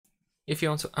If you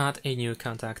want to add a new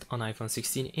contact on iPhone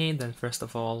 16e, then first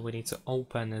of all we need to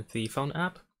open the phone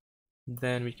app.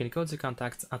 Then we can go to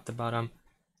contacts at the bottom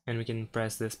and we can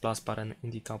press this plus button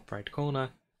in the top right corner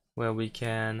where we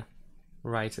can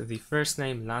write the first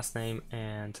name, last name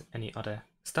and any other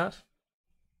stuff.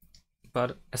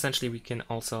 But essentially we can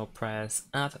also press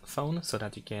add phone so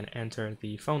that you can enter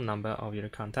the phone number of your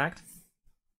contact.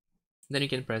 Then you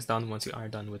can press done once you are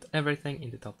done with everything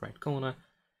in the top right corner.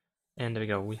 And there we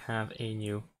go, we have a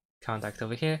new contact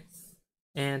over here.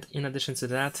 And in addition to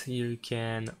that, you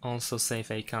can also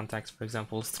save a contact, for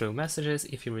example, through messages.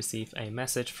 If you receive a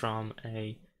message from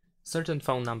a certain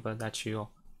phone number that you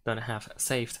don't have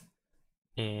saved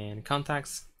in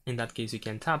contacts, in that case you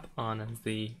can tap on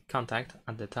the contact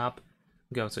at the top,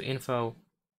 go to info,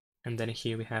 and then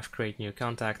here we have create new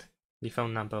contact. The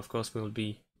phone number of course will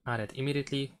be added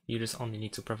immediately. You just only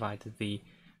need to provide the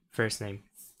first name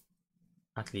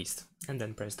at least, and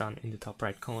then press done in the top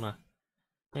right corner.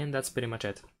 And that's pretty much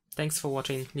it. Thanks for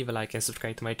watching, leave a like and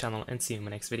subscribe to my channel, and see you in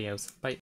my next videos. Bye!